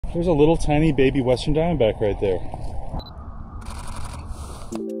There's a little tiny baby Western Diamondback right there.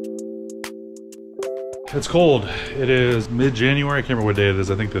 It's cold. It is mid-January. I can't remember what day it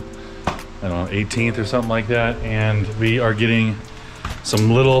is. I think the, I don't know, 18th or something like that. And we are getting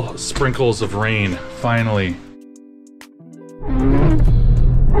some little sprinkles of rain, finally.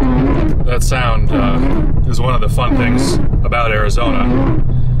 That sound is one of the fun things about Arizona.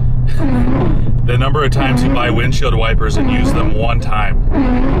 The number of times you buy windshield wipers and use them one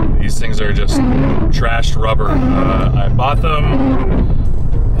time. These things are just trashed rubber. I bought them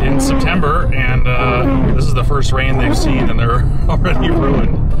in September, and this is the first rain they've seen, and they're already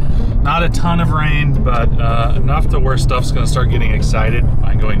ruined. Not a ton of rain, but enough to where stuff's going to start getting excited.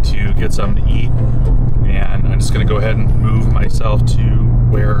 I'm going to get something to eat, and I'm just going to go ahead and move myself to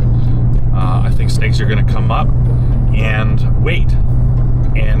where I think snakes are going to come up and wait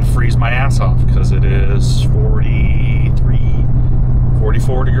and freeze my ass off, because it is 43,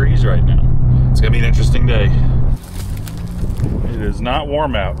 44 degrees right now. It's going to be an interesting day. It is not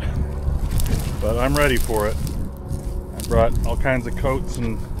warm out, but I'm ready for it. I brought all kinds of coats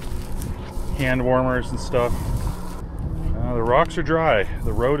and hand warmers and stuff. The rocks are dry.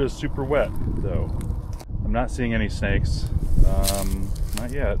 The road is super wet, though. I'm not seeing any snakes.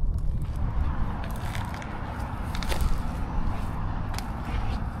 Not yet.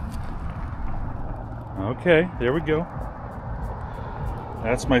 Okay, there we go.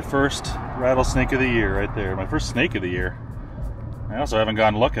 That's my first rattlesnake of the year right there. My first snake of the year. I also haven't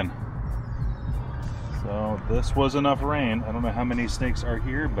gone looking. So this was enough rain. I don't know how many snakes are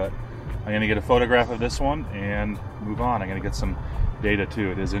here, but I'm gonna get a photograph of this one and move on. I'm gonna get some data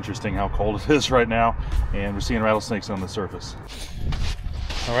too. It is interesting how cold it is right now, and we're seeing rattlesnakes on the surface.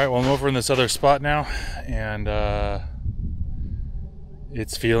 All right, well, I'm over in this other spot now, and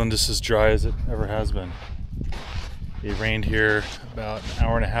it's feeling just as dry as it ever has been. It rained here about an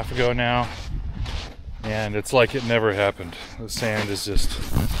hour and a half ago now, and it's like it never happened. The sand is just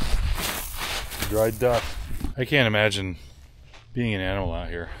dried up. I can't imagine being an animal out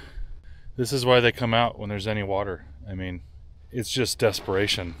here. This is why they come out when there's any water. I mean, it's just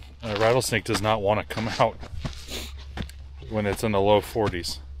desperation. A rattlesnake does not want to come out when it's in the low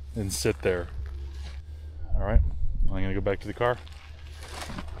 40s and sit there. All right, I'm gonna go back to the car,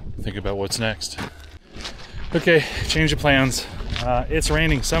 think about what's next. Okay, change of plans. It's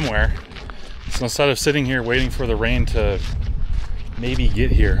raining somewhere. So instead of sitting here waiting for the rain to maybe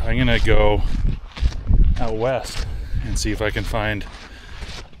get here, I'm gonna go out west and see if I can find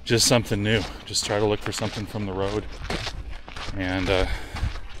just something new. Just try to look for something from the road and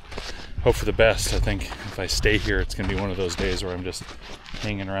hope for the best. I think if I stay here, it's gonna be one of those days where I'm just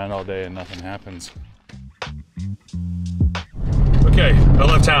hanging around all day and nothing happens. Okay, I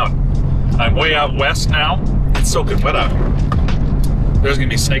left town. I'm way out west now. It's soaking wet out here. There's gonna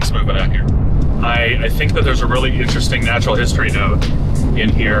be snakes moving out here. I think that there's a really interesting natural history note in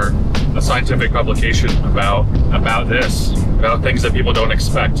here, a scientific publication about this, about things that people don't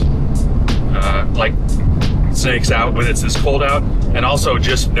expect, like snakes out when it's this cold out, and also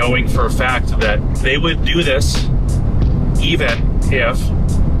just knowing for a fact that they would do this even if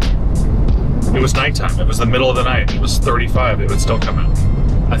it was nighttime, it was the middle of the night, it was 35, it would still come out.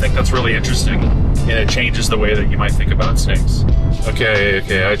 I think that's really interesting, and it changes the way that you might think about snakes.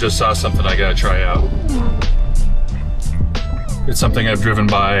 Okay, I just saw something I gotta try out. It's something I've driven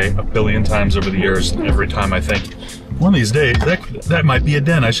by a billion times over the years, and every time I think, one of these days, that might be a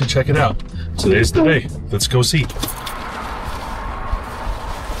den, I should check it out. Today's the day, let's go see.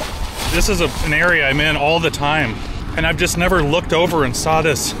 This is an area I'm in all the time, and I've just never looked over and saw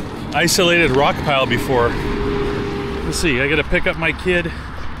this isolated rock pile before. Let's see, I gotta pick up my kid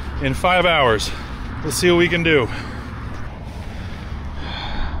in 5 hours. Let's see what we can do.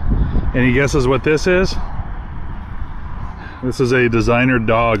 Any guesses what this is? This is a designer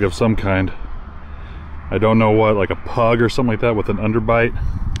dog of some kind. I don't know what, like a pug or something like that with an underbite.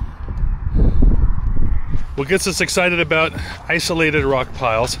 What gets us excited about isolated rock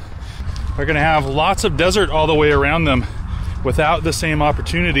piles are gonna have lots of desert all the way around them without the same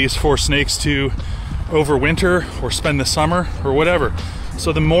opportunities for snakes to overwinter or spend the summer or whatever.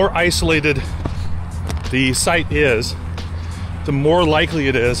 So the more isolated the site is, the more likely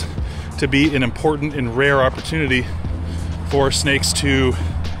it is to be an important and rare opportunity for snakes to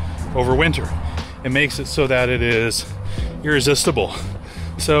overwinter. It makes it so that it is irresistible.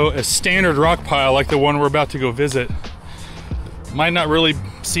 So a standard rock pile like the one we're about to go visit might not really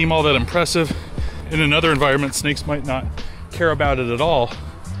seem all that impressive. In another environment, snakes might not care about it at all.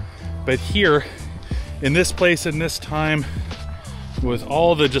 But here, in this place, in this time, with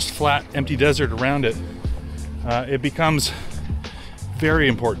all the just flat, empty desert around it, it becomes very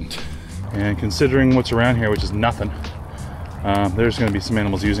important. And considering what's around here, which is nothing, there's going to be some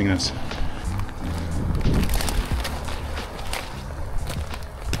animals using this.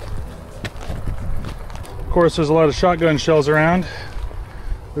 Of course, there's a lot of shotgun shells around.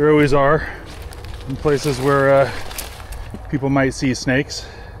 There always are in places where people might see snakes.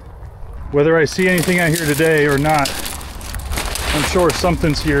 Whether I see anything out here today or not, I'm sure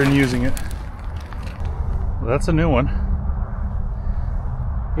something's here and using it. Well, that's a new one.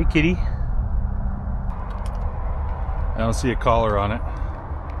 Hey, kitty. I don't see a collar on it.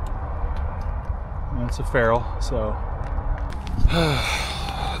 That's a feral, so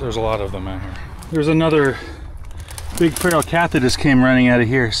there's a lot of them out here. There's another big feral cat that just came running out of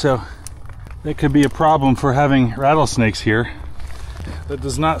here, so that could be a problem for having rattlesnakes here. That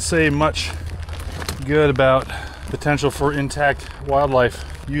does not say much good about potential for intact wildlife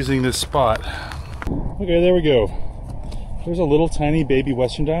using this spot. Okay, there we go. There's a little tiny baby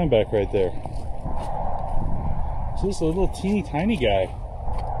western diamondback right there. It's just a little teeny tiny guy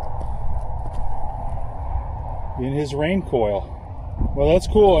in his rain coil. Well, that's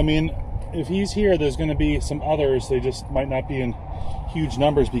cool. I mean, if he's here, there's going to be some others. They just might not be in huge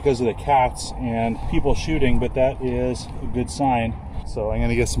numbers because of the cats and people shooting, but that is a good sign. So I'm going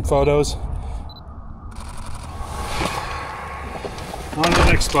to get some photos. On to the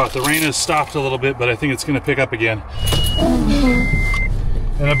next spot. The rain has stopped a little bit, but I think it's going to pick up again.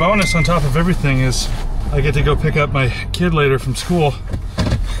 And a bonus on top of everything is I get to go pick up my kid later from school,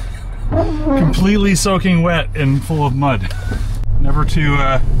 completely soaking wet and full of mud. Never too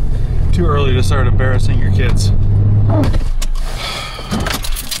early to start embarrassing your kids. All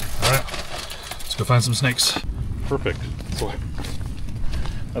right, let's go find some snakes. Perfect.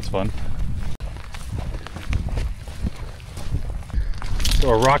 That's fun. So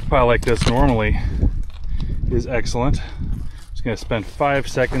a rock pile like this normally is excellent. Just gonna spend 5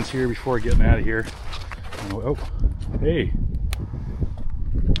 seconds here before getting out of here. Oh, hey.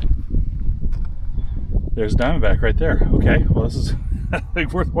 There's a diamondback right there. Okay, well this is a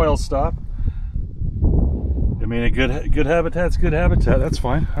worthwhile stop. I mean, a good habitat's good habitat. That's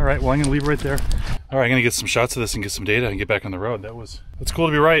fine. All right, well I'm gonna leave right there. All right, I'm gonna get some shots of this and get some data and get back on the road. It's cool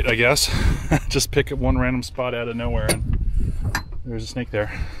to be right, I guess. Just pick up one random spot out of nowhere and there's a snake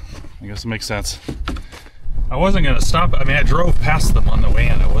there. I guess it makes sense. I wasn't gonna stop. I mean, I drove past them on the way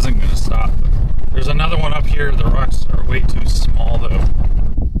in. I wasn't gonna stop. There's another one up here. The rocks are way too small though.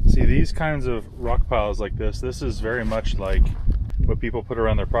 See, these kinds of rock piles like this is very much like what people put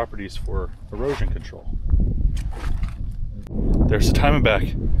around their properties for erosion control. There's a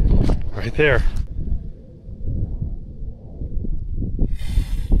diamondback right there.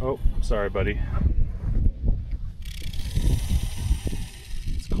 Oh, sorry, buddy.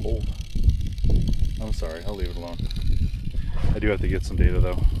 It's cold. I'm sorry, I'll leave it alone. I do have to get some data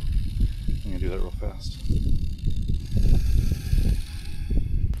though. I'm gonna do that real fast.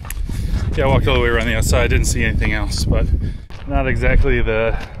 Yeah, I walked all the way around the outside, didn't see anything else, but not exactly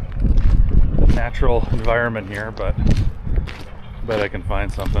the natural environment here, but I bet I can find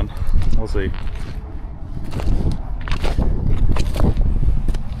something. We'll see.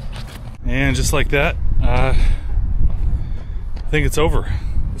 And just like that, I think it's over.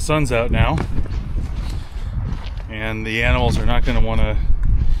 The sun's out now, and the animals are not going to want to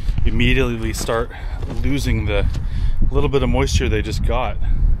immediately start losing the little bit of moisture they just got.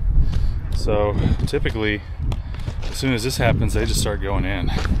 So typically, as soon as this happens, they just start going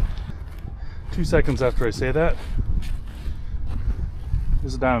in. 2 seconds after I say that,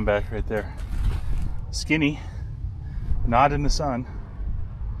 there's a diamondback right there. Skinny, not in the sun,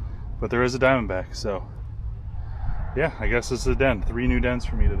 but there is a diamondback. So yeah, I guess this is a den. 3 new dens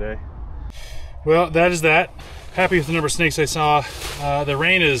for me today. Well, that is that. Happy with the number of snakes I saw. The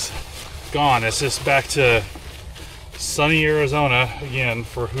rain is gone. It's just back to sunny Arizona again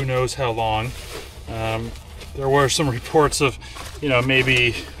for who knows how long. There were some reports of,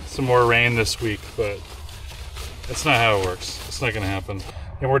 maybe some more rain this week, but that's not how it works. It's not going to happen.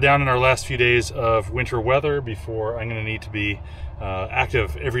 And we're down in our last few days of winter weather before I'm going to need to be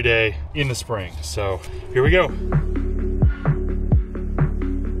active every day in the spring. So here we go.